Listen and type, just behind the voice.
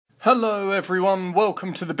Hello everyone,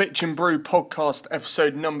 welcome to the Bitch and Brew podcast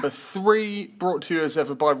episode number 3, brought to you as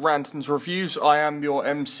ever by Randon's Reviews. I am your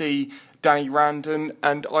MC, Danny Randon,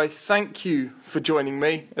 and I thank you for joining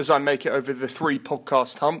me as I make it over the 3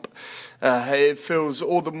 podcast hump. It feels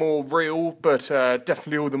all the more real, but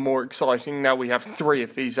definitely all the more exciting now we have 3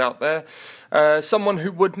 of these out there. Someone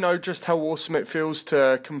who would know just how awesome it feels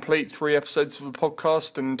to complete 3 episodes of a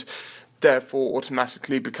podcast and therefore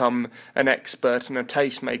automatically become an expert and a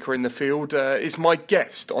tastemaker in the field, is my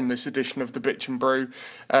guest on this edition of the Bitch and Brew.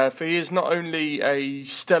 For he is not only a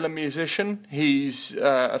stellar musician, he's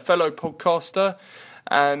a fellow podcaster,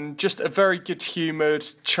 and just a very good-humoured,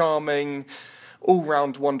 charming,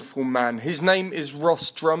 all-round wonderful man. His name is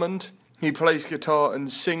Ross Drummond. He plays guitar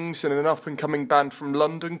and sings in an up-and-coming band from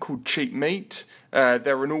London called Cheap Meat.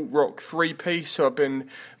 They're an alt-rock 3-piece who I've been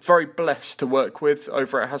very blessed to work with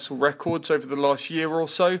over at Hassel Records over the last year or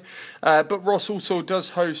so. But Ross also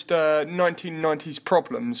does host 1990s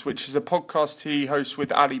Problems, which is a podcast he hosts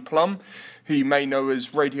with Ali Plum, who you may know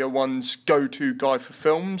as Radio 1's go-to guy for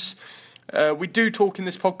films. We do talk in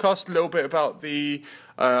this podcast a little bit about the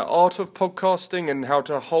art of podcasting and how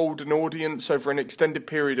to hold an audience over an extended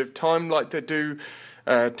period of time like they do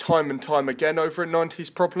time and time again over at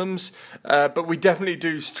 90s Problems. But we definitely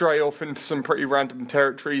do stray off into some pretty random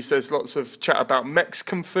territories. There's lots of chat about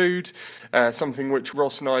Mexican food, something which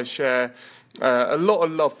Ross and I share a lot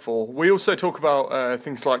of love for. We also talk about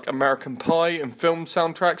things like American Pie and film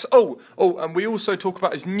soundtracks. And we also talk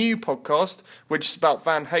about his new podcast, which is about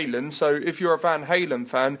Van Halen. So if you're a Van Halen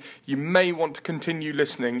fan, you may want to continue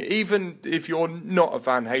listening. Even if you're not a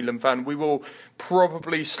Van Halen fan, we will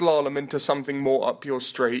probably slalom into something more up your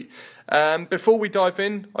street. Before we dive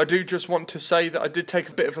in, I do just want to say that I did take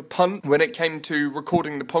a bit of a punt when it came to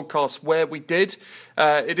recording the podcast where we did.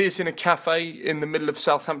 It is in a cafe in the middle of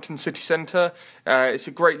Southampton city centre. It's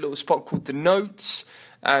a great little spot called The Notes.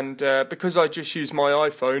 And because I just use my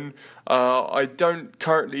iPhone, I don't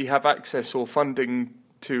currently have access or funding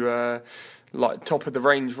to like top of the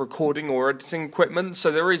range recording or editing equipment.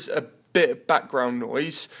 So there is a bit of background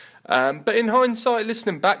noise. But in hindsight,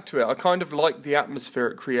 listening back to it, I kind of like the atmosphere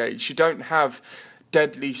it creates. You don't have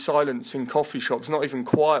deadly silence in coffee shops, not even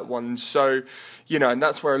quiet ones. So, and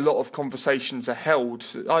that's where a lot of conversations are held.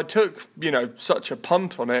 I took, such a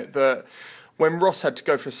punt on it that when Ross had to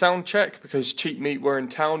go for a sound check because Cheap Meat were in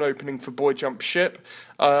town opening for Boy Jump Ship,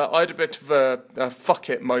 I had a bit of a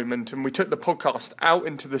fuck it moment, and we took the podcast out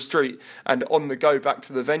into the street and on the go back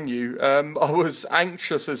to the venue. I was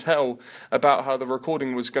anxious as hell about how the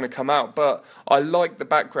recording was going to come out, but I like the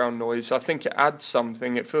background noise. I think it adds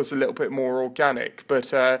something. It feels a little bit more organic,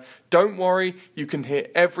 but don't worry, you can hear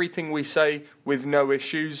everything we say with no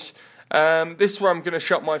issues. This is where I'm going to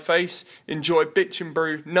shut my face. Enjoy Bitch and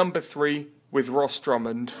Brew number 3 with Ross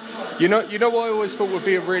Drummond. You know what I always thought would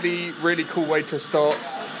be a really, really cool way to start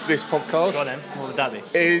this podcast? Go on then, what would that be?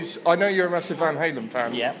 Is, I know you're a massive Van Halen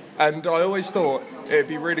fan. Yeah. And I always thought it'd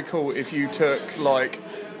be really cool if you took like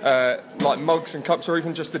mugs and cups or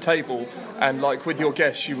even just the table, and like with your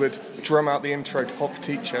guests you would drum out the intro to Hot for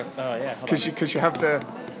Teacher. Oh yeah. Because you have the...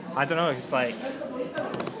 I don't know, it's like...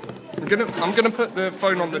 I'm gonna put the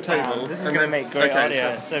phone on the table. This is gonna make great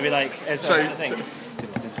audio. So it'd be like...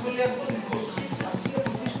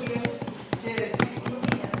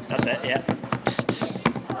 That's it, yeah.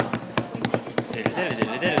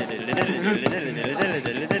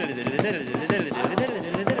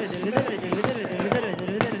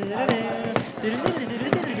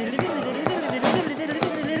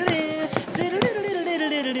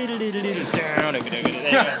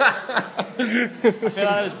 I feel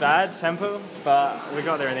like that was bad tempo, but we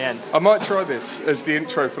got there in the end. I might try this as the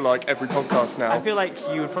intro for like every podcast now. I feel like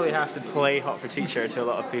you would probably have to play Hot for Teacher to a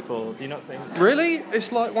lot of people. Do you not think? Really?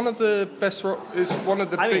 It's like one of the best rock. It's one of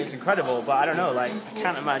the. I mean, it's incredible, but I don't know. Like, I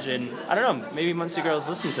can't imagine. I don't know. Maybe Muncie girls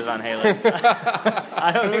listen to Van Halen.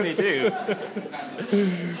 I don't think they do.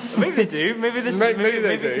 Maybe they do. Maybe this. Maybe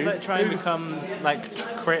they do. Could try and become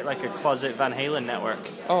create like a closet Van Halen network.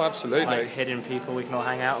 Oh, absolutely. Like hidden people, we can all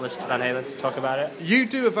hang out, and listen to Van Halen, talk about it. You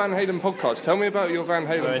do a Van Halen podcast. Tell me about your Van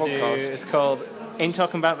Halen podcast. It's called Ain't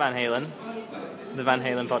Talking About Van Halen, the Van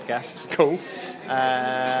Halen podcast. Cool.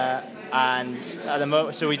 And at the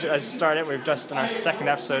moment, so I started. We've just done our 2nd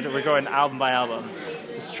episode. We're going album by album.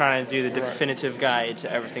 Just trying to do the definitive guide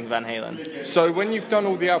to everything Van Halen. So when you've done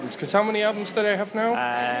all the albums, because how many albums do they have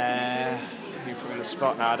now? You put me on the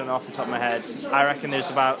spot now. I don't know off the top of my head. I reckon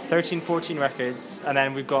there's about 13, 14 records, and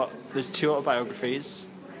then there's 2 autobiographies.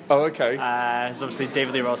 Oh, okay. There's obviously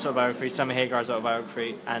David Lee Roth's autobiography, Sammy Hagar's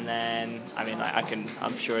autobiography, and then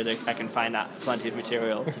I'm sure that I can find out plenty of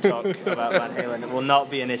material to talk about Van Halen. It will not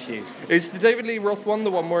be an issue. Is the David Lee Roth one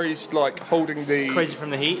the one where he's like holding the Crazy from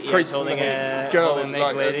the Heat? Yeah, Crazy holding a girl, holding a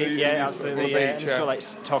like, lady. Yeah, absolutely. Yeah, and it's yeah. got like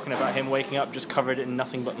talking about him waking up just covered in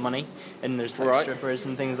nothing but money, and there's like strippers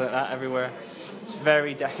and things like that everywhere. It's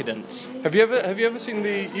very decadent. Have you ever seen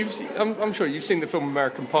the? I'm sure you've seen the film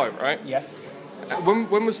American Pie, right? Yes.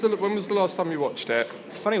 When was the last time you watched it?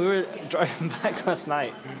 It's funny, we were driving back last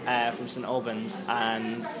night from St Albans,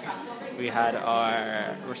 and we had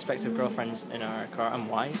our respective girlfriends in our car, and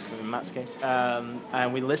wife, in Matt's case,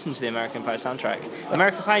 and we listened to the American Pie soundtrack.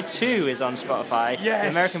 American Pie 2 is on Spotify. Yes. The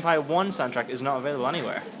American Pie 1 soundtrack is not available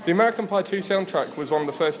anywhere. The American Pie 2 soundtrack was one of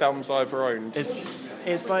the first albums I ever owned. It's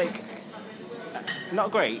like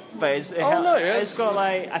not great, but it's got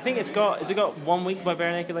like I think it's got 1 Week by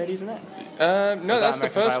Bare Naked Ladies in it. No, that's the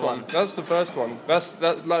first one. That's the first one. That's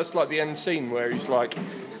like the end scene where he's like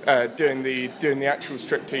doing the actual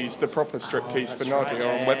striptease, the proper striptease for Nadia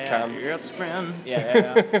on webcam.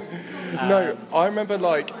 Yeah. No, I remember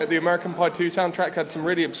like the American Pie 2 soundtrack had some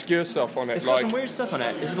really obscure stuff on it. It's got some weird stuff on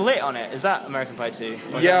it. Is it Lit on it? Is that American Pie 2?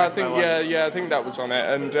 Yeah, I think that was on it,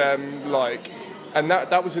 and and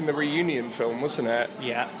that was in the reunion film, wasn't it?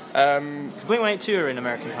 Yeah. Blink-182 are in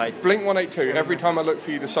American Pie. Blink-182, Every Time I Look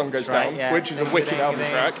for You, the Sun Goes Down, which is a wicked album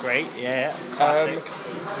track. Great, yeah. Classic.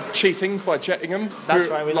 Cheating by Jettingham. That's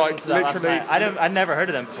right, we listened to that last night. I'd never heard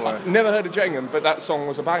of them before. Never heard of Jettingham, but that song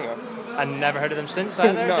was a banger. I've never heard of them since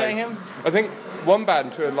either, No. Jettingham. I think one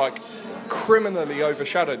band who are like criminally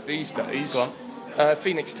overshadowed these days,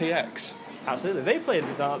 Phoenix TX. Absolutely, they played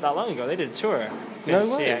that long ago. They did a tour. Phoenix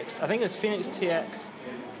TX. I think it was Phoenix TX,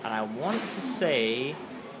 and I want to say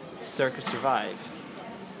Circus Survive.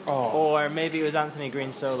 Or maybe it was Anthony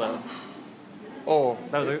Green solo. There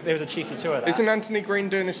was a cheeky tour of that. Isn't Anthony Green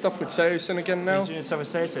doing his stuff with Seosin again now? He's doing stuff with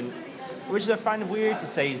Seosin, which I find weird to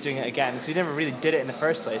say he's doing it again, because he never really did it in the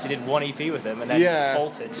first place. He did one EP with him and then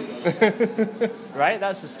bolted. Right?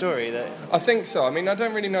 That's the story. I think so. I mean, I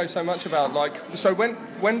don't really know so much about, so when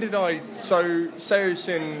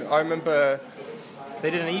Seosin, I remember... They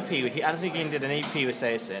did an EP, Anthony Green did an EP with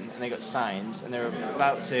Seosin, and they got signed, and they were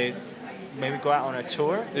about to maybe go out on a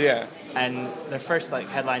tour. Yeah. And their first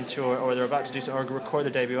headline tour, or they're about to do so, or record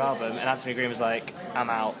their debut album, and Anthony Green was like, "I'm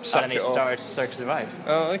out," and then he started Circus Survive.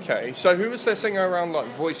 Oh, okay. So who was their singer around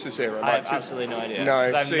Voices era? I have absolutely no idea. No,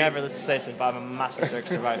 I've never listened to Seosin, but I'm a massive Circus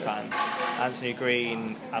Survive fan. Anthony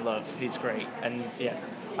Green, I love. He's great, and yeah,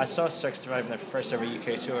 I saw Circus Survive in their first ever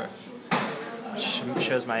UK tour. Which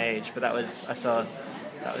shows my age, but that was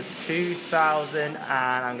 2000, and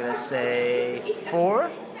I'm gonna say 4.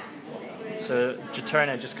 So Juturna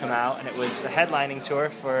had just come out, and it was a headlining tour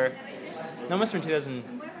for... No, it must have been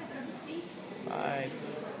 2005.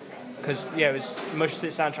 Because, it was... Motion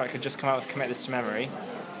City Soundtrack had just come out with Commit This to Memory.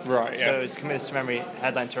 Right, So it was Commit This to Memory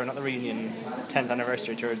headline tour, not the reunion 10th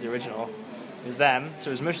anniversary tour of the original. It was them. So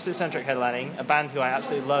it was Motion City Soundtrack headlining, a band who I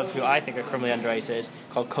absolutely love, who I think are criminally underrated,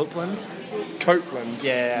 called Copeland. Copeland?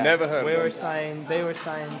 Yeah. Never heard of them. They were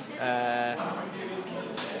signed...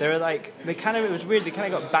 They were it was weird, they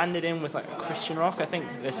kind of got banded in with Christian rock. I think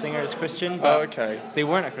the singer is Christian, but they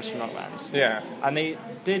weren't a Christian rock band. Yeah. And they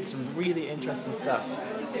did some really interesting stuff.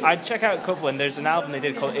 I'd check out Copeland. There's an album they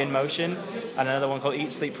did called In Motion, and another one called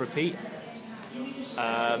Eat, Sleep, Repeat.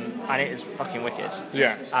 And it is fucking wicked.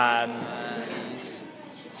 Yeah. And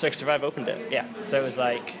Circus Survive opened it, yeah. So it was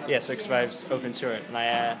Circus Survive's open tour, and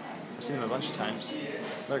I've seen them a bunch of times.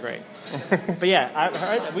 They're great. But yeah, I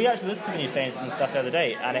heard, we actually listened to the new Saints and stuff the other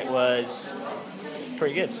day, and it was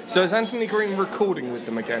pretty good. So is Anthony Green recording with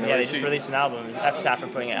them again? Yeah, they just released an album. Epitaph are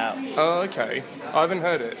putting it out. Oh, okay. I haven't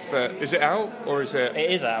heard it, but is it out, or is it... It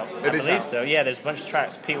is out. I believe so. Yeah, there's a bunch of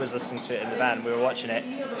tracks. Pete was listening to it in the van. We were watching it,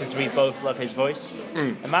 because we both love his voice.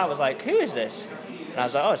 And Matt was like, "Who is this?" And I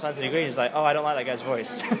was like, "Oh, it's Anthony Green." He was like, "Oh, I don't like that guy's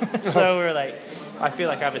voice." So we were like... I feel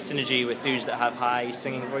like I have a synergy with dudes that have high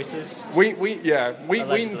singing voices. We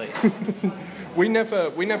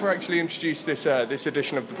never actually introduced this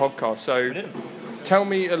edition of the podcast. So tell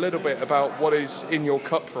me a little bit about what is in your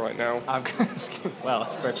cup right now. Well,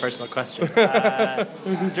 that's a very personal question. I've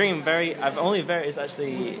only very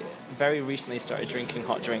recently started drinking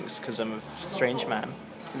hot drinks because I'm a strange man.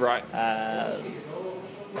 Right.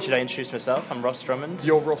 Should I introduce myself? I'm Ross Drummond.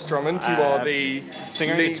 You're Ross Drummond. You are the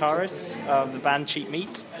singer and guitarist of the band Cheap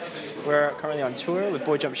Meat. We're currently on tour with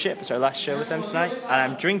Boy Jump Ship. It's our last show with them tonight. And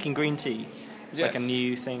I'm drinking green tea. It's like a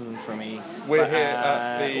new thing for me. We're here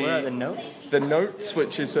at we're at the Notes. The Notes,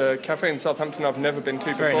 which is a cafe in Southampton I've never been to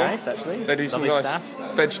before. Very nice, actually. They do some Lovely nice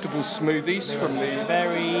staff. vegetable smoothies from the...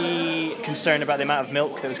 Very concerned about the amount of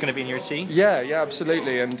milk that was going to be in your tea. Yeah,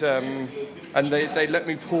 absolutely. And they let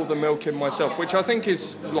me pour the milk in myself, which I think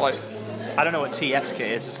is like... I don't know what tea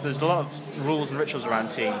etiquette is. There's a lot of rules and rituals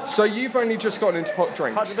around tea. So you've only just gotten into hot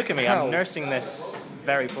drinks. Look at me, I'm nursing this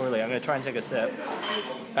very poorly. I'm going to try and take a sip.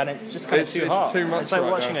 And it's just kind of too hot. Too much. It's like right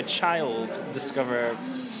watching now. a child discover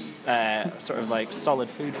sort of like solid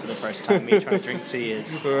food for the first time. Me trying to drink tea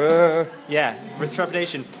is... Yeah, with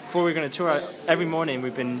trepidation. Before we're going to tour, every morning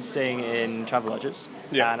we've been staying in travel lodges.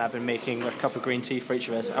 Yeah. And I've been making a cup of green tea for each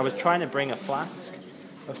of us. I was trying to bring a flask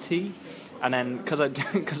of tea. And then, because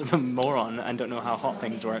I'm a moron and don't know how hot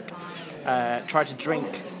things work, tried to drink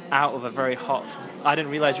out of a very hot... I didn't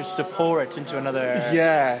realise you're supposed to pour it into another...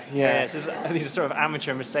 Yeah. These are sort of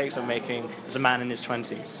amateur mistakes I'm making as a man in his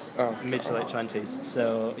 20s, mid to late 20s.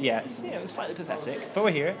 So, yeah, it's slightly pathetic, but we're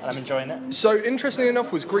here and I'm enjoying it. So, interestingly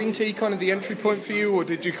enough, was green tea kind of the entry point for you, or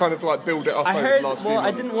did you kind of like build it up over the last few months?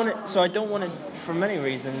 I didn't want it... So I don't want it, for many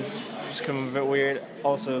reasons, just come a bit weird,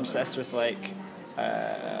 also obsessed with, like...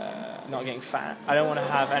 not getting fat. I don't want to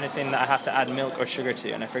have anything that I have to add milk or sugar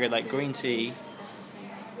to, and I figured like green tea,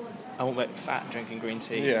 I won't get fat drinking green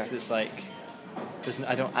tea because it's like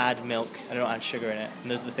I don't add milk, I don't add sugar in it,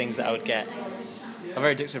 and those are the things that I would get. A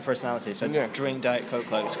very addictive personality, so I drink Diet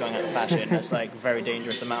Coke like it's going out of fashion. That's like a very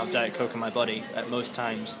dangerous amount of Diet Coke in my body at most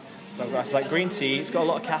times. It's like green tea, it's got a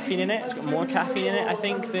lot of caffeine in it. It's got more caffeine in it, I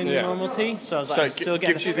think, than normal tea. So I was like, I'm still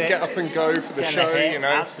getting gives you the get up and go for the show, you know.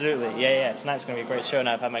 Absolutely, yeah. Tonight's going to be a great show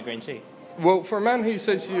now I've had my green tea. Well, for a man who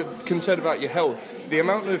says you're concerned about your health, the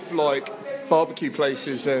amount of like barbecue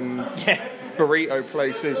places and burrito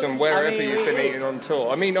places and wherever you've been eating on tour.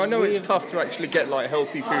 I mean, I know it's tough to actually get like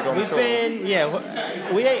healthy food on tour.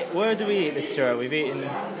 We ate. Where do we eat this tour? We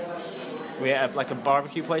ate at like a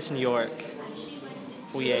barbecue place in York.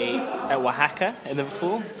 We ate at Oaxaca in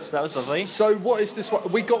Liverpool, so that was lovely. So what is this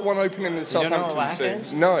one? We got one opening in Southampton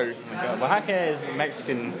soon. No. Oh my God. Oaxaca is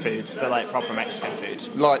Mexican food, but like proper Mexican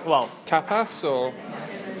food. Like tapas or?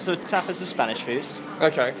 So tapas is Spanish food.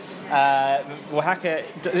 Okay. Oaxaca...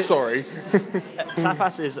 Sorry.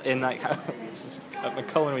 Tapas is in like a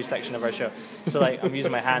culinary section of our show. So like I'm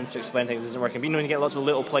using my hands to explain things, it isn't working. But you know when you get lots of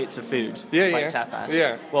little plates of food, tapas.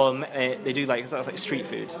 Yeah. Well, they do like street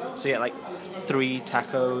food. So you get like 3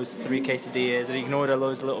 tacos, 3 quesadillas, and you can order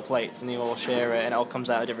loads of little plates, and you all share it, and it all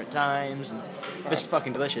comes out at different times. And it's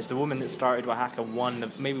fucking delicious. The woman that started Oaxaca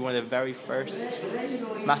won maybe one of the very first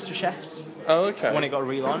Master Chefs. Oh, okay. When it got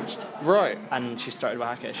relaunched. Right. And she started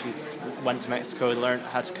Oaxaca. She went to Mexico, learned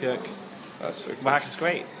how to cook. That's so cool. Oaxaca's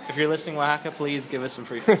great. If you're listening, Oaxaca, please give us some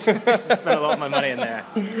free food. I spent a lot of my money in there.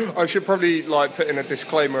 I should probably like put in a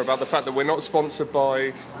disclaimer about the fact that we're not sponsored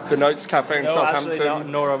by the Notes Cafe in Southampton. Absolutely not.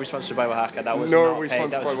 Nor are we sponsored by Oaxaca. That was not paid.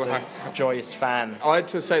 That was just a joyous fan. I had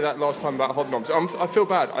to say that last time about hobnobs. I feel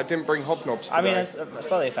bad. I didn't bring hobnobs today. I mean, I'm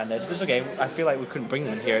slightly offended. But it's okay. I feel like we couldn't bring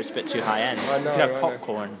them here. It's a bit too high end. I know. You could have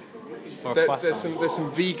popcorn. There's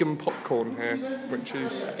some vegan popcorn here, which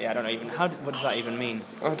is... Yeah, I don't know even... What does that even mean?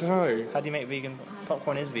 I don't know. How do you make vegan...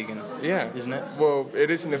 Popcorn is vegan. Yeah. Isn't it? Well,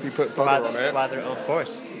 it isn't if you put butter on it. Slather, of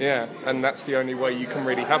course. Yeah, and that's the only way you can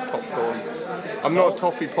really have popcorn. I'm not a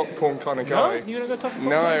toffee popcorn kind of guy. No? You gonna go toffee popcorn?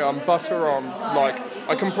 No, I'm butter on. Like,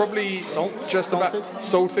 I can probably...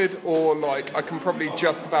 Salted, or like, I can probably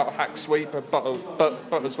just about hack sweet, but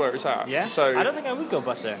butter's where it's at. Yeah? So, I don't think I would go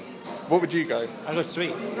butter. What would you go? I go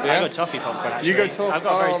sweet. Yeah? I go toffee popcorn, actually. You go toffee? I've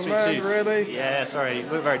got a very sweet tooth. Really? Yeah, sorry. You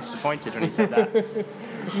look very disappointed when you said that.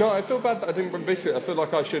 No, I feel bad that I didn't bring biscuit. I feel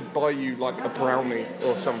like I should buy you like a brownie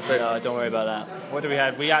or something. No, don't worry about that. What do we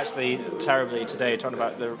have? We actually, terribly today, talking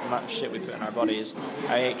about the amount of shit we put in our bodies,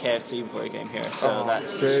 I ate KFC before we came here, so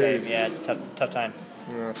that's a shame. Yeah, it's a tough time.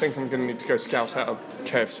 Yeah, I think I'm going to need to go scout out a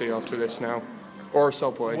KFC after this now. Or a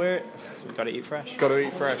Subway. We've got to eat fresh. Got to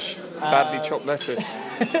eat fresh. Badly chopped lettuce.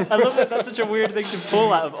 I love that. That's such a weird thing to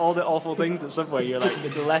pull out of all the awful things at Subway. You're like,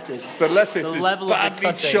 the lettuce. The lettuce the is level badly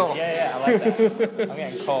of the chopped. Yeah, I like that. I'm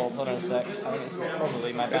getting cold. Hold on a sec. I think this is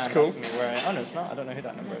probably my band. It's cool. Me where oh, no, it's not. I don't know who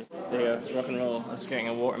that number is. There you go. It's rock and roll. I was getting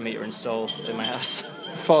a water meter installed in my house.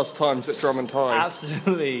 Fast times at Drummond High.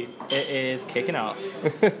 Absolutely. It is kicking off.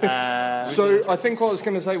 So I think what I was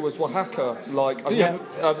going to say was Oaxaca. Like,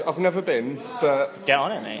 I've never been, but... Get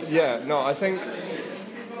on it, mate. Yeah, no, I think...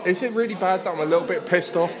 Is it really bad that I'm a little bit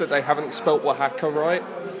pissed off that they haven't spelt Oaxaca right?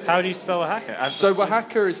 How do you spell Oaxaca? So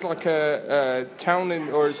Oaxaca is like a town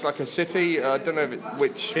or it's like a city. I don't know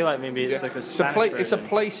which. I feel like maybe it's like a Spanish It's a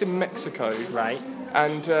place in Mexico. Right.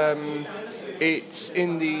 And It's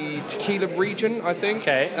in the tequila region, I think.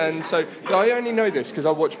 Okay. And so I only know this because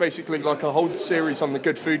I watch basically like a whole series on the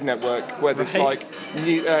Good Food Network where this like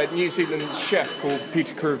New Zealand chef called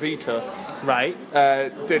Peter Curavita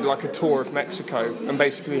did like a tour of Mexico and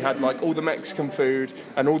basically had like all the Mexican food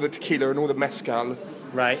and all the tequila and all the mezcal.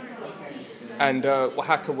 Right. And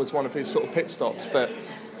Oaxaca was one of his sort of pit stops, but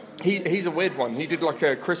he's a weird one. He did like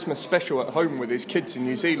a Christmas special at home with his kids in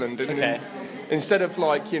New Zealand, and instead of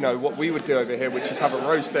like, you know, what we would do over here, which is have a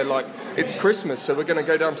roast, they're like, it's Christmas, so we're going to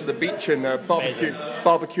go down to the beach and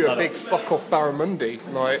barbecue a big fuck off barramundi.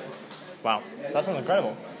 Like, wow, that sounds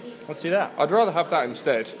incredible. Let's do that. I'd rather have that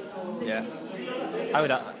instead. Yeah. I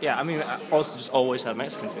would. I mean, I also just always have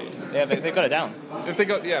Mexican food. Yeah, they've got it down. If they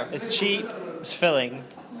got, yeah. It's cheap. It's filling.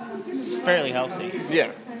 It's fairly healthy.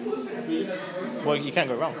 Yeah. Well, you can't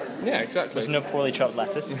go wrong. Yeah, exactly. There's no poorly chopped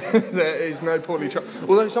lettuce. There is no poorly chopped.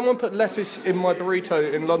 Although someone put lettuce in my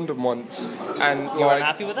burrito in London once, and you weren't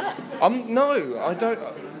happy with that? No, I don't.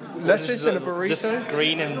 Lettuce in a burrito. Just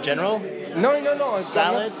green in general. No.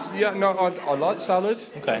 Salad? Yeah, no, I like salad.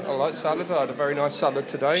 Okay. I like salad. I had a very nice salad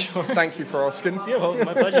today. Sure. Thank you for asking. Yeah, well,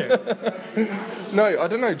 my pleasure. No, I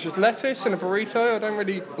don't know. Just lettuce in a burrito. I don't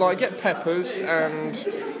really like. I get peppers and.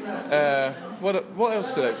 What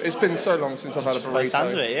else do they? It's been so long since I've had a burrito. By the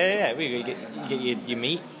sounds of it, yeah. You get your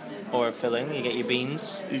meat or filling. You get your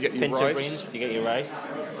beans. You get your pinto rice. beans. You get your rice.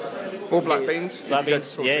 Or black beans. Black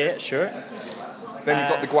beans. Yeah, sure. Then you've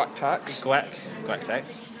got the guac tax. Guac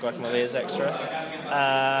tax. Guacamole is extra.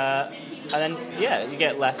 And then you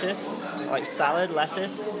get lettuce, like salad,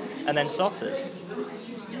 lettuce, and then sauces.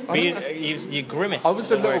 But you grimaced. I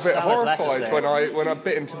was a little bit horrified when I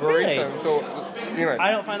bit into burrito Really? and thought, you know.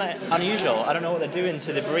 I don't find that unusual. I don't know what they're doing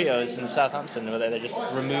to the burritos in Southampton, whether they're just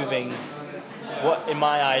removing what, in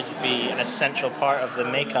my eyes, would be an essential part of the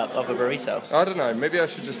makeup of a burrito. I don't know. Maybe I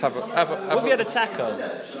should just have a. What if you had a taco?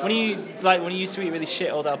 When you used to eat really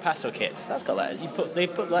shit old El Paso kits, that's got lettuce. They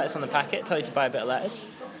put lettuce on the packet, tell you to buy a bit of lettuce.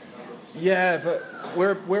 Yeah, but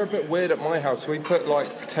we're a bit weird at my house. We put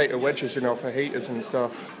like potato wedges in our fajitas and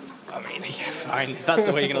stuff. I mean, yeah, fine. If that's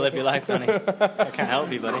the way you're going to live your life, Danny. I can't help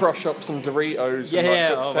you, buddy. Crush up some Doritos and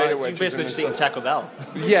put potato wedges you're basically just eating Taco Bell.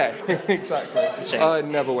 Yeah, exactly. It's a shame. I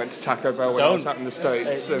never went to Taco Bell when I was out in the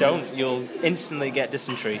States. Don't. You'll instantly get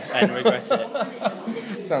dysentery and regret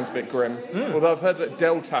it. Sounds a bit grim. Although I've heard that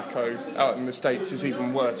Del Taco out in the States is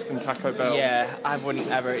even worse than Taco Bell. Yeah, I wouldn't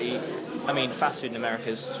ever eat. I mean, fast food in America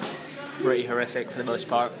is pretty horrific for the most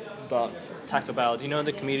part, but Taco Bell. Do you know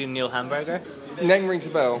the comedian Neil Hamburger? Name rings a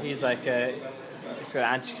bell. He's like he's an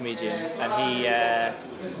anti-comedian, and he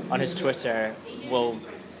on his Twitter will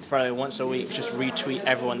probably once a week just retweet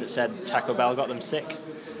everyone that said Taco Bell got them sick,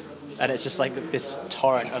 and it's just like this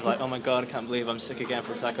torrent of like, oh my god, I can't believe I'm sick again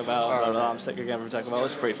from Taco Bell. Blah, blah, I'm sick again from Taco Bell.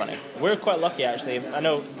 It's pretty funny. We're quite lucky actually. I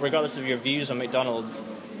know, regardless of your views on McDonald's,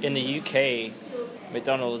 in the UK,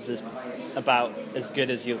 McDonald's is about as good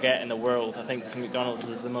as you'll get in the world. I think McDonald's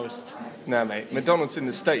is the most... No, mate. McDonald's in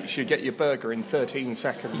the States, you get your burger in 13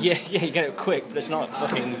 seconds. Yeah, you get it quick, but it's not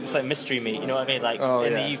fucking... It's like mystery meat, you know what I mean? Like,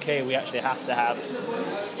 the UK, we actually have to have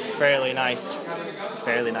fairly nice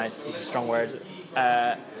is a strong word,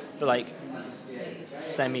 but like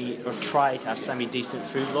or try to have semi-decent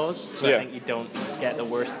food laws, so I think you don't get the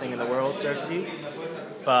worst thing in the world served to you.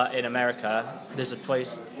 But in America, there's a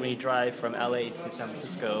place, when you drive from LA to San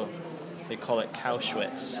Francisco, they call it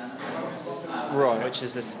Cowschwitz. Right. Which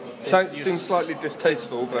is this... Seems slightly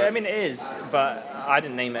distasteful, but... I mean, it is, but I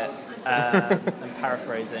didn't name it. I'm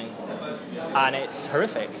paraphrasing. And it's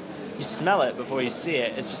horrific. You smell it before you see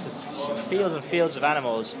it. It's just this fields and fields of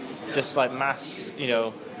animals, just like mass,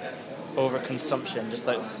 overconsumption, just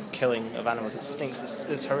like killing of animals. It stinks.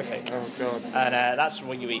 It's horrific. Oh god. And that's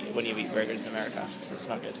what you eat when you eat burgers in America. So it's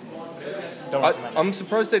not good. Don't recommend it. I'm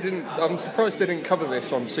surprised they didn't cover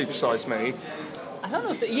this on Super Size Me. I don't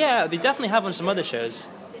know if they definitely have on some other shows.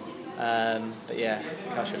 But yeah,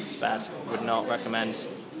 Cowschwitz is bad. Would not recommend.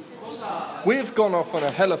 We've gone off on a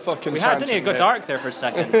hella fucking tangent. Didn't it? It got dark there for a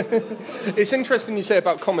second. It's interesting you say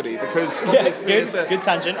about comedy because good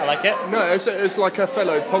tangent. I like it. No, as like a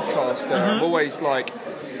fellow podcaster,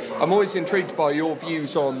 I'm always intrigued by your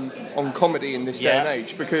views on comedy in this day and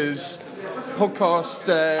age because podcasts.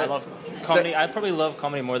 I love comedy. I probably love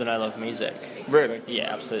comedy more than I love music. Really?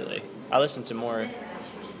 Yeah, absolutely. I listen to more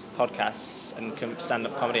podcasts and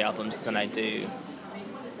stand-up comedy albums than I do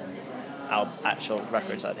actual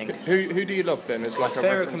records, I think. Who do you love then? As like my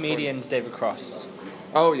favourite comedian's David Cross.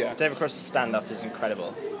 Oh yeah. David Cross's stand-up is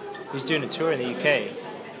incredible. He's doing a tour in the UK.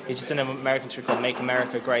 He's just done an American tour called Make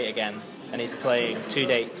America Great Again, and he's playing 2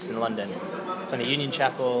 dates in London. Playing the Union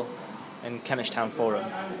Chapel, in Kentish Town Forum.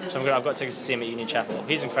 So I've got tickets to see him at Union Chapel.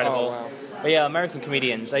 He's incredible. Oh, wow. But yeah, American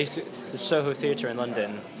comedians. The Soho Theatre in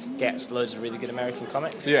London gets loads of really good American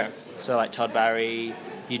comics. Yeah. So like Todd Barry,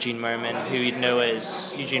 Eugene Merman, who you'd know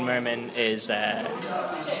as Eugene Merman is the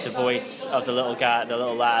voice of the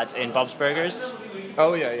little lad in Bob's Burgers.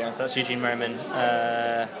 Oh yeah, yeah. So that's Eugene Merman.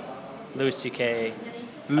 Louis C.K.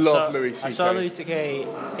 Louis C.K. I saw Louis C.K.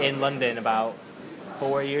 in London about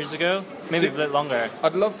 4 years ago, maybe a bit longer.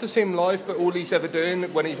 I'd love to see him live, but all he's ever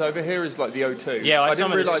doing when he's over here is like the O2. Yeah, I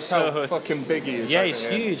didn't realise how fucking big he is. Yeah, he's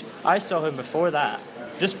huge. I saw him before that,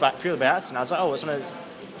 just purely by accident. I was like, oh, it's one of those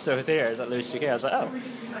Soho theatres at Louis C.K. I was like, oh,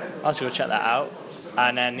 I'll have to go check that out.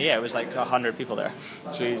 And then yeah, it was like 100 people there.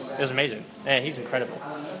 Jeez, it was amazing. Yeah, he's incredible.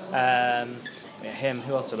 Him,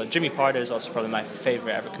 who else? Like Jimmy Pardo is also probably my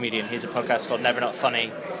favourite ever comedian. He's a podcast called Never Not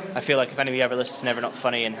Funny. I feel like if anybody ever listened to Never Not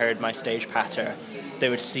Funny and heard my stage patter, they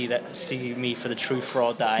would see me for the true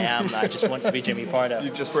fraud that I am. I just want to be Jimmy Pardo. You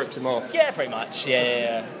just ripped him off. Yeah, pretty much.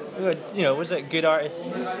 Yeah. You know, was it good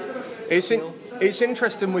artists? It's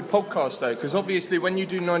interesting with podcasts though, because obviously when you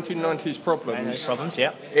do 1990s problems,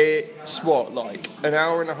 yeah, it's what, like an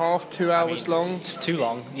hour and a half, 2 hours long. It's too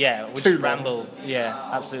long. Yeah, we just ramble. Yeah,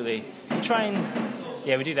 absolutely. We try and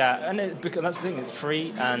we do that, and that's the thing. It's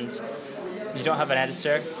free, and you don't have an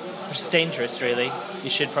editor, which is dangerous, really. You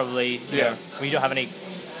should probably when you don't have any.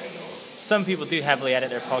 Some people do heavily edit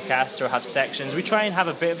their podcasts or have sections. We try and have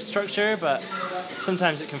a bit of structure, but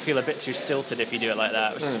sometimes it can feel a bit too stilted if you do it like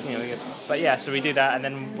that. Which, but yeah, so we do that, and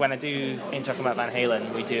then when I do talking about Van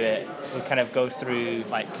Halen, we do it. We kind of go through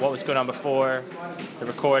like what was going on before the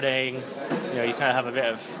recording. You kind of have a bit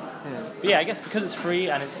of. But yeah, I guess because it's free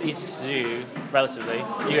and it's easy to do, relatively,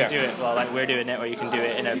 you can do it well, like we're doing it, or you can do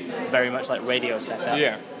it in a very much like radio setup.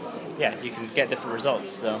 Yeah, you can get different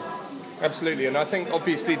results. So. Absolutely, and I think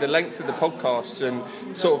obviously the length of the podcasts and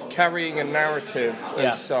sort of carrying a narrative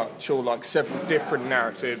as such, or like several different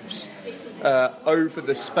narratives over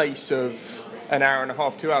the space of an hour and a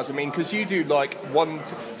half, 2 hours. I mean, because you do like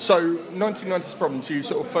 1990s problems, you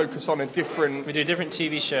sort of focus on a different. We do different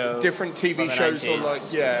TV shows. Different TV shows, 90s. or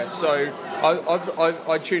like So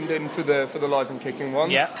I tuned in for the Live and Kicking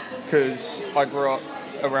one. Yeah. Because I grew up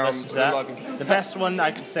around the best one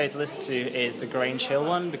I could say to listen to is the Grange Hill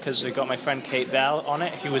one, because we got my friend Kate Bell on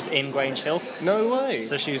it, who was in Grange Hill. No way.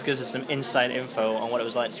 So she gives us some inside info on what it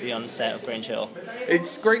was like to be on the set of Grange Hill.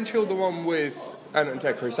 Is Grange Hill the one with Ant and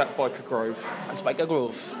Decker? Is that Biker Grove? That's Biker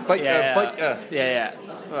Grove. Yeah.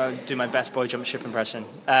 I'll do my best boy jump ship impression.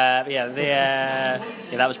 That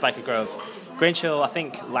was Biker Grove. Grange Hill, I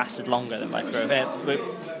think, lasted longer than Biker Grove.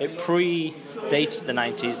 It predated the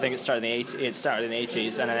 90s. I think it started in the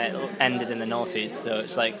 80s, and then it ended in the noughties. So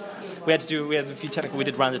it's like we had a few technical. We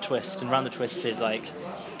did Round the Twist, and Round the Twist did like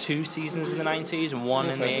 2 seasons in the 90s and 1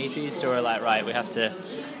 in the 80s. So we're like, right, we have to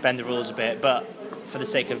bend the rules a bit, but for the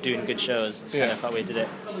sake of doing good shows, it's kind of how we did it.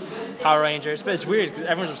 Power Rangers, but it's weird.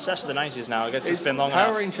 Everyone's obsessed with the 90s now. I guess it's been long enough.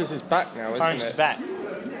 Power Rangers is back now, isn't it? Power Rangers is back.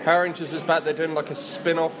 Power Rangers is back. They're doing like a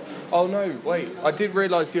spin-off. Oh no, wait. I did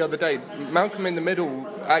realise the other day, Malcolm in the Middle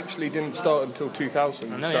actually didn't start until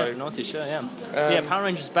 2000. I know, it's a naughty show, yeah. Power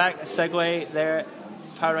Rangers back. A segue there.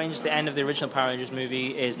 Power Rangers, the end of the original Power Rangers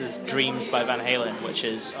movie is this Dreams by Van Halen, which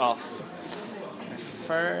is off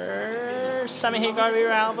first Sammy Hagar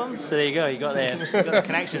Era album. So there you go, you got the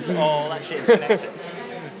connections. All that shit is connected.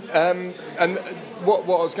 And what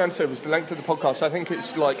I was going to say was the length of the podcast. I think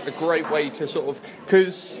it's like a great way to sort of,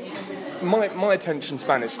 because my attention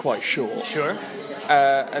span is quite short. Sure.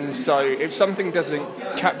 And so if something doesn't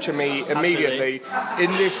capture me immediately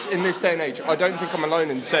in this day and age, I don't think I'm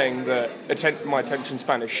alone in saying that my attention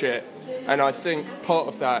span is shit. And I think part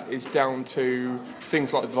of that is down to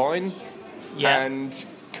things like Vine and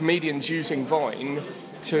comedians using Vine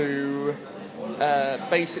to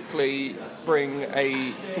basically bring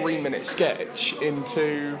a 3-minute sketch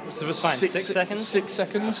into 6 seconds. 6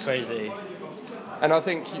 seconds. That's crazy. And I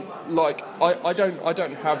think, like, I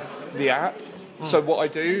don't have the app. So what I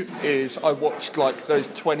do is I watch like those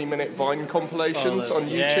 20-minute Vine compilations on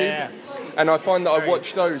YouTube, and I find that I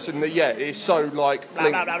watch those, and it's so like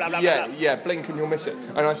blink, blink and you'll miss it.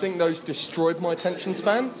 And I think those destroyed my attention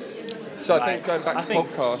span. So I think going back to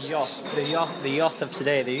podcasts, the youth of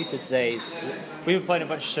today, we've been playing a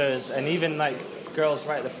bunch of shows, and even like girls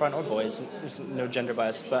right at the front, or boys, there's no gender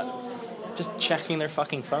bias, but just checking their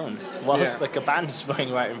fucking phone whilst like a band is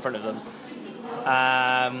playing right in front of them.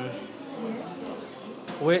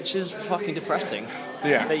 Which is fucking depressing.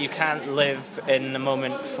 Yeah. That you can't live in the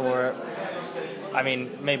moment for. I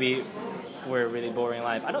mean, maybe we're a really boring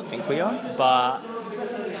life. I don't think we are, but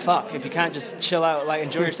fuck, if you can't just chill out, like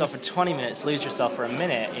enjoy yourself for 20 minutes, lose yourself for a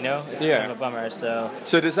minute, you know? It's kind of a bummer, so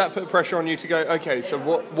does that put pressure on you to go, okay, so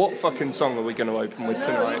what fucking song are we going to open with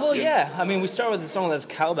tonight? Well, yeah. I mean, we start with a song that's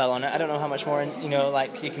cowbell on it. I don't know how much more, you know,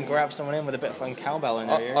 like, you can grab someone in with a bit of fun cowbell in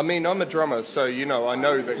their ears. I mean, I'm a drummer, so, you know, I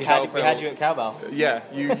know that cowbell... We had you at cowbell. Yeah,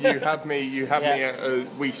 you had me, me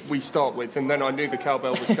at, we start with, and then I knew the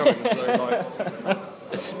cowbell was coming, so, like...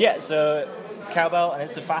 Yeah, so... Cowbell, and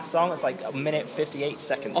it's a fast song. It's like 1 minute 58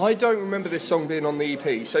 seconds. I don't remember this song being on the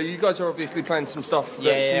EP. So you guys are obviously playing some stuff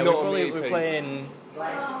that's not on the EP. We're playing.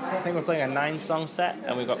 I think we're playing a 9-song set,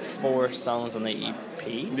 and we've got 4 songs on the EP.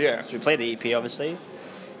 Yeah. So we play the EP, obviously.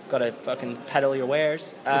 Got to fucking pedal your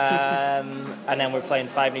wares, and then we're playing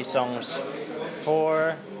 5 new songs,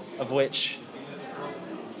 4 of which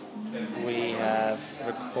we have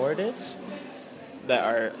recorded that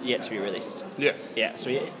are yet to be released. Yeah. Yeah,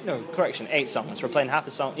 so, 8 songs. We're playing half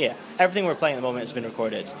a song. Yeah, everything we're playing at the moment has been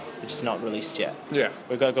recorded. It's just not released yet. Yeah.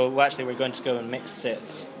 We're going to go and mix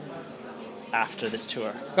it after this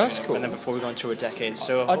tour. That's cool. And then before we go on tour Decade.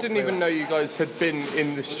 So I didn't even know you guys had been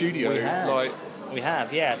in the studio. We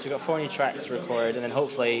have, yeah. So we've got 4 new tracks to record, and then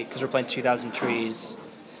hopefully, because we're playing 2,000 Trees,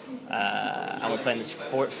 and we're playing this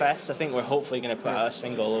Fort Fest, I think we're hopefully going to put out a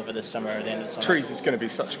single over the summer, at the end of the summer. Trees is going to be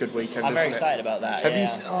such a good weekend, I'm very excited about that. Have you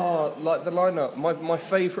like the lineup? My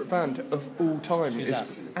favourite band of all time is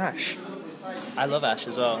Ash. I love Ash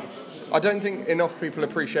as well. I don't think enough people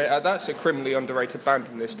appreciate that. That's a criminally underrated band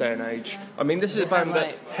in this day and age. I mean, this is a band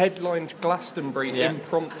that headlined Glastonbury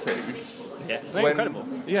impromptu. Yeah, they're incredible.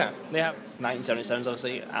 Yeah. They have 1977's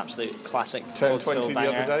obviously absolute classic. Turned 20 the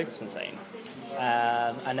other day. It's insane.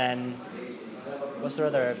 And then, what's the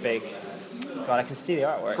other big... God, I can see the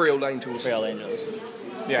artwork. Free Old Angels. Free Old Angels.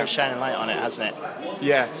 Yeah. It's shining light on it, hasn't it?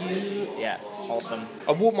 Yeah. Yeah, awesome.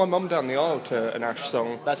 I walked my mum down the aisle to an Ash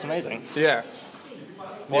song. That's amazing. Yeah.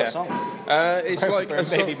 What song? It's like Burn, a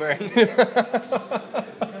song... Baby Burn.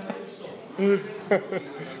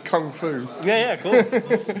 Kung Fu. Yeah, cool.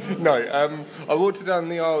 No, I walked down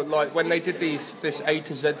the aisle, like, when they did this A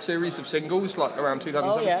to Z series of singles, like, around 2007.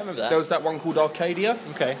 Oh, yeah, I remember that. There was that one called Arcadia.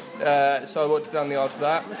 Okay. So I walked down the aisle to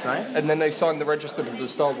that. That's nice. And then they signed the register to the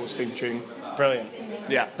Star Wars theme tune. Brilliant.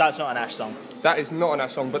 Yeah. That's not an Ash song. That is not an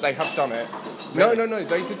Ash song, but they have done it. Really? No,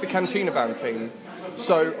 they did the Cantina Band theme.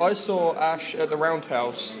 So I saw Ash at the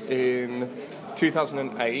Roundhouse in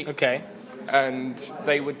 2008. Okay. And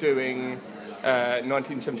they were doing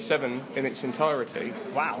 1977 in its entirety.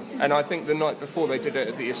 Wow. And I think the night before they did it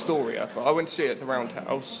at the Astoria, but I went to see it at the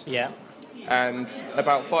Roundhouse. Yeah. And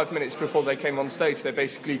about 5 minutes before they came on stage, they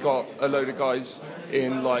basically got a load of guys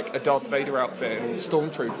in like a Darth Vader outfit and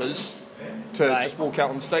stormtroopers to just walk out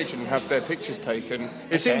on stage and have their pictures taken.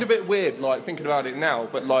 It seemed a bit weird, like, thinking about it now,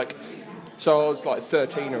 but like, so I was like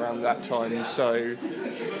 13 around that time, so,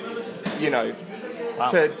 you know,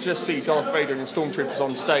 to just see Darth Vader and stormtroopers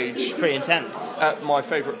on stage. Pretty intense. At my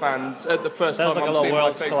favourite band, at the first time I'm seeing my favourite band. That was like a little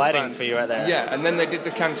worlds colliding for you right there. Yeah, and then they did the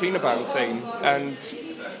Cantina Band theme, and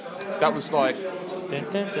that was like...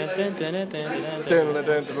 Classic.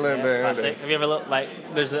 Have you ever looked, like,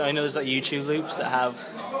 I know there's like YouTube loops that have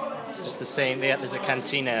just the same, there's a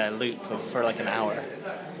Cantina loop for like an hour.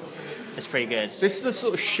 It's pretty good. This is the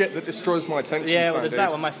sort of shit that destroys my attention span. Yeah, well, there's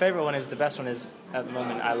that one. My favourite one is, the best one is, at the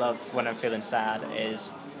moment, I love when I'm feeling sad,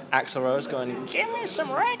 is Axl Rose going, "Give me some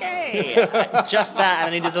reggae!" Just that, and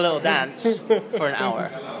then he does a little dance for an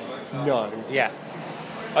hour. No. Yeah.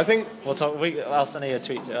 I think... We'll talk, I'll send you a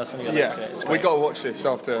tweet, I'll send you a link to it. We got to watch this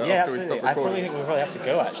after we stop recording. I probably think we probably have to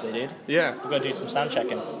go, actually, dude. Yeah. We've got to do some sound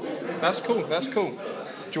checking. That's cool. Do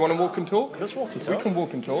you want to walk and talk? Let's walk and talk. We can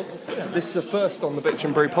walk and talk. Let's do it. This is a first on the Bitch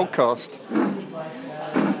and Brew podcast.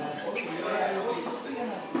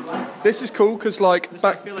 This is cool because, like,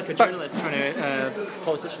 I feel like a journalist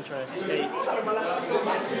politician trying to escape.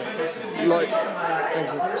 Like,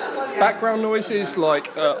 background noises,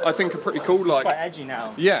 like, I think are pretty cool. It's like, quite edgy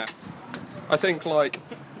now. Yeah, I think, like,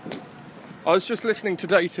 I was just listening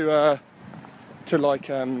today to like,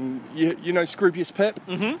 you know, Scroobius Pip.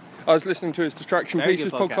 Mm-hmm. I was listening to his Distraction Very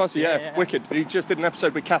Pieces good podcast. Yeah, wicked. He just did an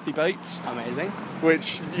episode with Kathy Bates. Amazing.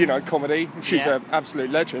 Which, you know, comedy. She's an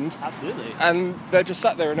absolute legend. Absolutely. And they're just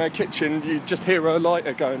sat there in her kitchen. You just hear her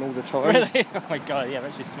lighter going all the time. Really? Oh my god, yeah,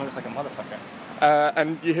 but she smokes like a motherfucker.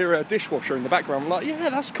 And you hear a dishwasher in the background. I'm like,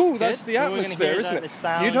 yeah, that's cool. That's the atmosphere, isn't it? The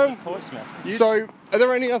sounds you don't. Of Portsmouth. So, are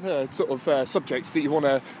there any other sort of subjects that you want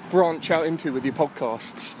to branch out into with your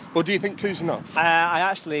podcasts, or do you think two's enough?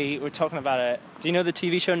 We're talking about it. Do you know the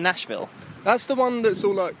TV show Nashville? That's the one that's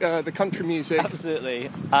all like the country music. Absolutely.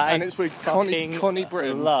 And it's with Connie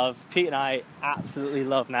Britton. Pete and I absolutely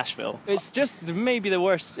love Nashville. It's just maybe the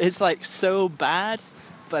worst. It's like so bad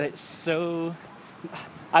but it's so...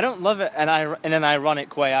 I don't love it in an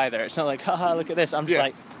ironic way either. It's not like, haha, look at this. I'm just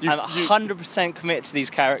I'm 100% committed to these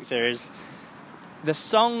characters. The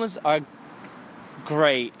songs are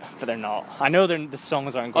great, but they're not. I know the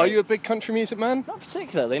songs aren't great. Are you a big country music man? Not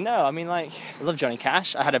particularly, no. I mean, like, I love Johnny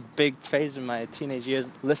Cash. I had a big phase in my teenage years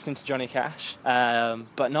listening to Johnny Cash,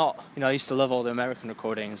 but not, I used to love all the American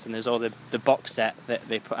recordings, and there's all the box set that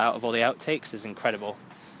they put out of all the outtakes is incredible.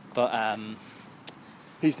 But,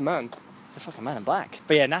 he's the man. He's the fucking man in black.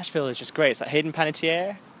 But yeah, Nashville is just great. It's like Hayden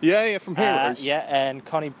Panettiere. Yeah, from Heroes. And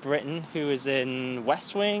Connie Britton, who was in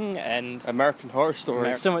West Wing and American Horror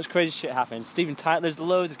Story. So much crazy shit happens. Steven Tyler, there's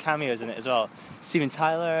loads of cameos in it as well. Steven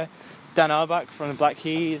Tyler, Dan Auerbach from the Black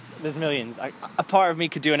Keys. There's millions. A part of me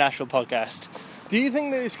could do a Nashville podcast. Do you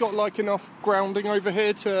think that it's got like enough grounding over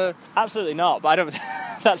here to? Absolutely not. But I don't.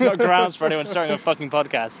 That's not grounds for anyone starting a fucking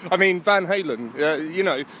podcast. I mean, Van Halen.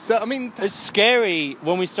 It's scary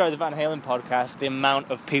when we started the Van Halen podcast. The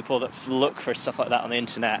amount of people that look for stuff like that on the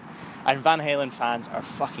internet, and Van Halen fans are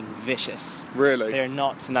fucking vicious. Really? They're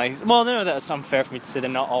not nice. Well, no, that's unfair for me to say. They're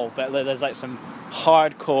not all, but there's like some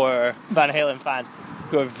hardcore Van Halen fans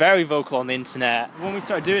who are very vocal on the internet. When we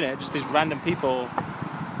started doing it, just these random people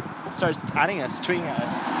started adding us, tweeting at us.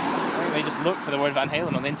 I think they just look for the word Van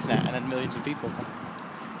Halen on the internet, and then millions of people come.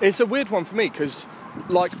 It's a weird one for me because,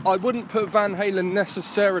 like, I wouldn't put Van Halen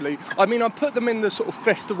necessarily. I mean, I put them in the sort of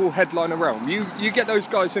festival headliner realm. You get those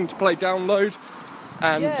guys in to play Download,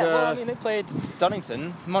 and I mean, they played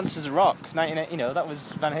Donington, Monsters of Rock, 1980. That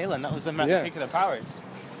was Van Halen. That was them at the peak of their powers.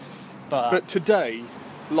 But today,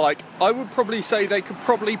 like, I would probably say they could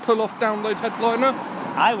probably pull off Download headliner.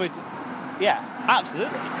 I would, yeah,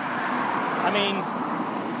 absolutely. I mean,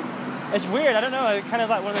 it's weird, I don't know, kind of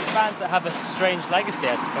like one of those bands that have a strange legacy,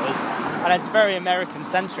 I suppose. And it's very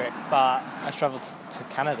American-centric, but I travelled to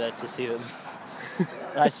Canada to see them.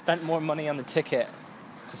 And I spent more money on the ticket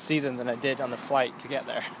to see them than I did on the flight to get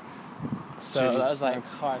there. So that was like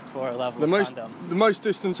hardcore level of fandom. The most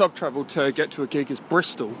distance I've travelled to get to a gig is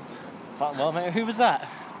Bristol. Well, mate, who was that?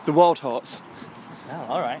 The Wild Hearts. Oh,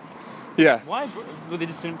 all right. Yeah. Why? Well, they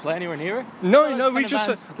just didn't play anywhere near? No, we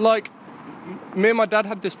just, me and my dad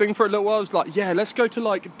had this thing for a little while. I was like, yeah, let's go to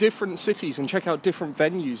like different cities and check out different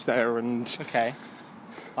venues there. And okay,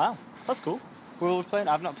 wow, that's cool. Where we're playing?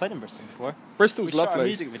 I've not played in Bristol before. Bristol's lovely. We shot a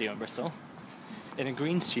music video in Bristol in a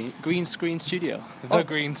green screen studio. The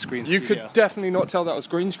green screen studio. You could definitely not tell that was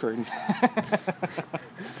green screen.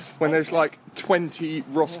 When there's like 20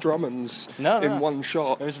 Ross Drummonds in one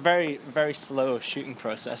shot. It was a very, very slow shooting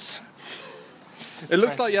process. It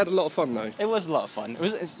looks like you had a lot of fun though. It was a lot of fun.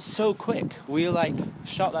 It's so quick. We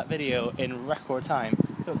shot that video in record time.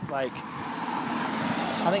 It took I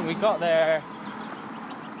think we got there,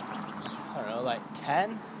 I don't know,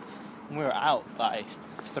 10, and we were out by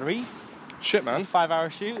 3. Shit, man. 5-hour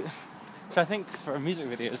shoot. So I think for music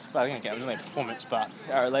videos, well, it was only a performance, but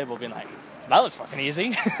our label being like, that was fucking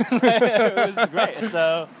easy. It was great.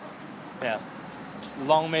 So, yeah,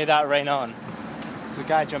 long may that rain on. There's a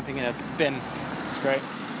guy jumping in a bin. It's great.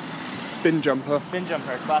 Bin jumper,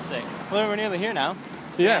 classic. Well, we're nearly here now.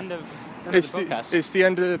 It's the end of the podcast. It's the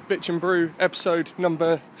end of Bitch and Brew episode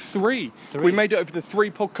number 3. We made it over the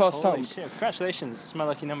 3 podcast Holy hump. Shit. Congratulations, it's my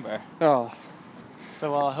lucky number. Oh.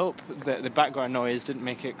 So I hope that the background noise didn't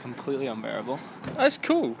make it completely unbearable. It's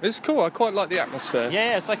cool. I quite like the atmosphere.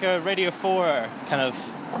 Yeah, it's like a Radio 4 kind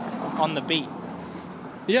of on the beat.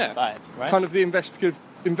 Yeah. Vibe, right? Kind of the investigative.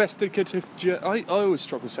 I always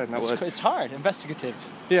struggle saying that word. It's hard. Investigative.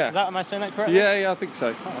 Yeah. Am I saying that correctly? Yeah, I think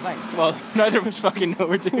so. Oh, thanks. Well, neither of us fucking know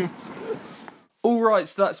we're doomed. Alright,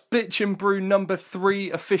 so that's Bitch and Brew number 3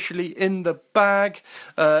 officially in the bag.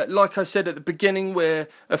 Like I said at the beginning, we're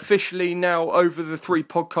officially now over the 3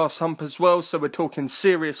 podcast hump as well, so we're talking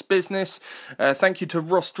serious business. Thank you to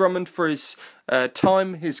Ross Drummond for his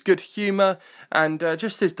time, his good humour, and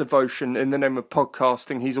just his devotion in the name of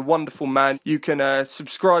podcasting. He's a wonderful man. You can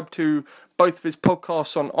subscribe to both of his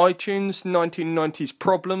podcasts on iTunes. 1990s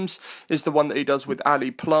Problems is the one that he does with Ali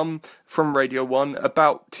Plum from Radio 1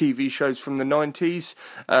 about TV shows from the 90s.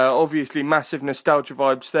 Obviously massive nostalgia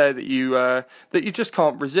vibes there that you just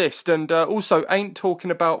can't resist. And also Ain't Talking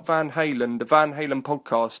About Van Halen, the Van Halen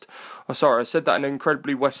podcast. Oh, sorry, I said that in an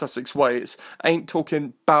incredibly West Sussex way. It's Ain't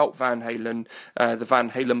Talking About Van Halen, the Van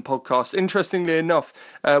Halen podcast. Interestingly enough,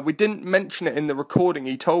 we didn't mention it in the recording.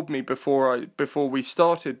 He told me before we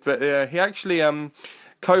started, but he actually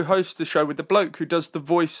co-hosts the show with the bloke who does the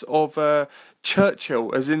voice of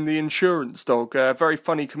Churchill, as in the insurance dog, a very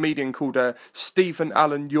funny comedian called Stephen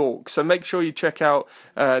Allen York. So make sure you check out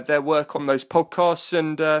their work on those podcasts,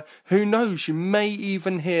 and who knows, you may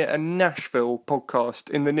even hear a Nashville podcast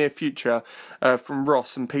in the near future from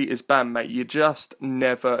Ross and Peter's bandmate. You just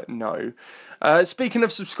never know. Speaking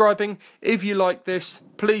of subscribing, if you like this,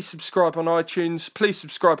 please subscribe on iTunes, please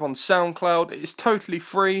subscribe on SoundCloud. It's totally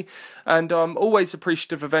free, and I'm always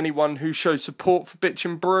appreciative of anyone who shows support for Bitch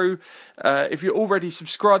and Brew. If you're already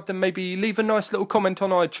subscribed, then maybe leave a nice little comment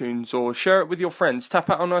on iTunes or share it with your friends. Tap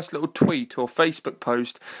out a nice little tweet or Facebook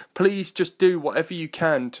post. Please just do whatever you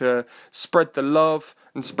can to spread the love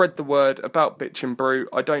and spread the word about Bitch and Brew.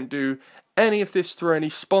 I don't do any of this through any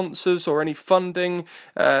sponsors or any funding,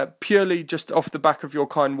 purely just off the back of your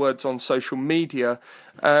kind words on social media.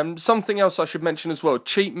 Something else I should mention as well,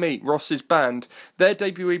 Cheap Meat, Ross's band, their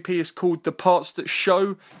debut EP is called The Parts That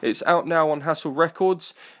Show. It's out now on Hassle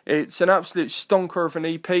Records. It's an absolute stonker of an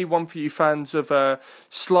EP, one for you fans of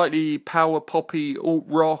slightly power poppy alt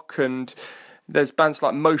rock, and there's bands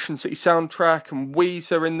like Motion City Soundtrack and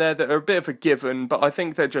Weezer in there that are a bit of a given, but I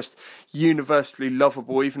think they're just universally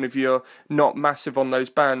lovable, even if you're not massive on those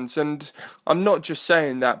bands. And I'm not just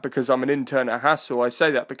saying that because I'm an intern at Hassle. I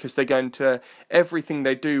say that because they go into everything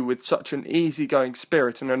they do with such an easygoing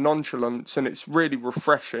spirit and a nonchalance, and it's really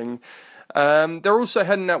refreshing. They're also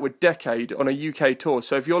heading out with Decade on a UK tour,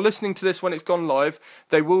 so if you're listening to this when it's gone live,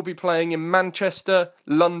 they will be playing in Manchester,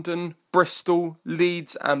 London, Bristol,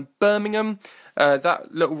 Leeds and Birmingham.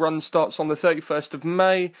 That little run starts on the 31st of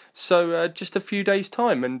May, so just a few days'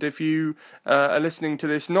 time. And if you are listening to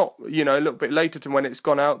this not, a little bit later to when it's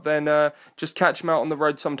gone out, then just catch them out on the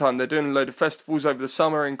road sometime. They're doing a load of festivals over the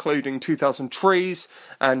summer, including 2000 Trees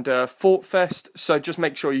and Fort Fest, so just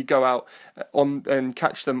make sure you go out on and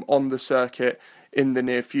catch them on the circuit in the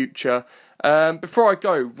near future. Before I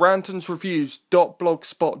go,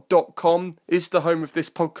 rantonsreviews.blogspot.com is the home of this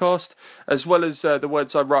podcast, as well as the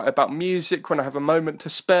words I write about music when I have a moment to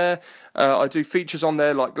spare. I do features on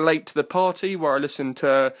there like Late to the Party, where I listen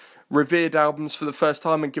to revered albums for the first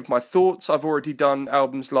time and give my thoughts. I've already done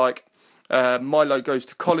albums like Milo Goes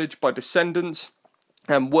to College by Descendants,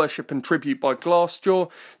 and Worship and Tribute by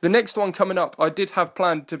Glassjaw. The next one coming up, I did have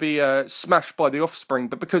planned to be Smashed by The Offspring,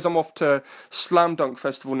 but because I'm off to Slam Dunk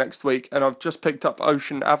Festival next week and I've just picked up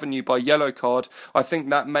Ocean Avenue by Yellowcard, I think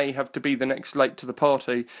that may have to be the next Late to the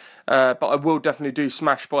Party. But I will definitely do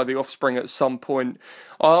Smashed by The Offspring at some point.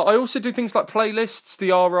 I also do things like playlists,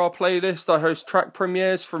 the RR playlist. I host track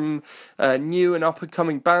premieres from new and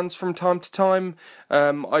up-and-coming bands from time to time.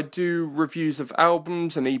 I do reviews of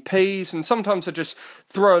albums and EPs, and sometimes I just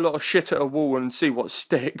throw a lot of shit at a wall and see what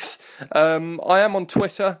sticks. I am on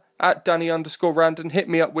Twitter at Danny_Randon. Hit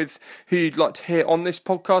me up with who you'd like to hear on this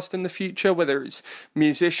podcast in the future, whether it's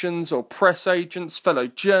musicians or press agents, fellow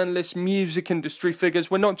journalists, music industry figures.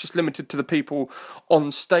 We're not just limited to the people on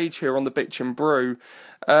stage here on the Bitch and Brew.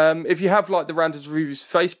 If you have liked the Randon's Reviews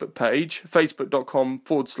Facebook page,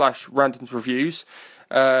 facebook.com/Randon's Reviews,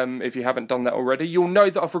 if you haven't done that already, you'll know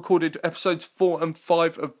that I've recorded episodes 4 and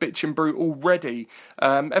 5 of Bitch and Brew already.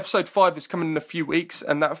 Episode 5 is coming in a few weeks,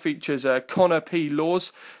 and that features Connor P.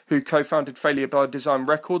 Laws, who co-founded Failure by Design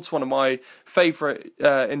Records, one of my favourite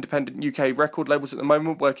independent UK record labels at the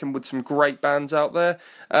moment, working with some great bands out there.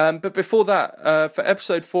 But before that, for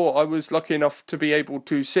episode 4, I was lucky enough to be able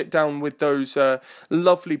to sit down with those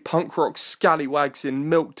lovely punk rock scallywags in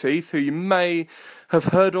Milk Teeth, who you may have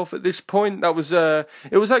heard of at this point. That was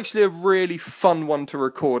it was actually a really fun one to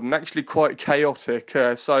record and actually quite chaotic.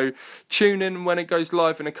 So tune in when it goes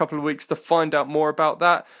live in a couple of weeks to find out more about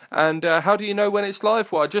that. And how do you know when it's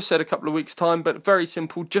live? Well, I just said a couple of weeks' time, but very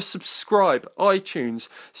simple. Just subscribe. iTunes,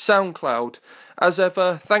 SoundCloud. As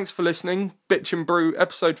ever, thanks for listening. Bitch and Brew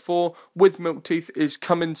episode 4 with Milk Teeth is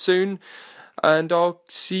coming soon. And I'll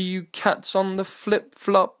see you cats on the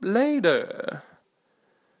flip-flop later.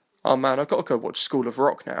 Oh man, I've got to go watch School of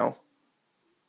Rock now.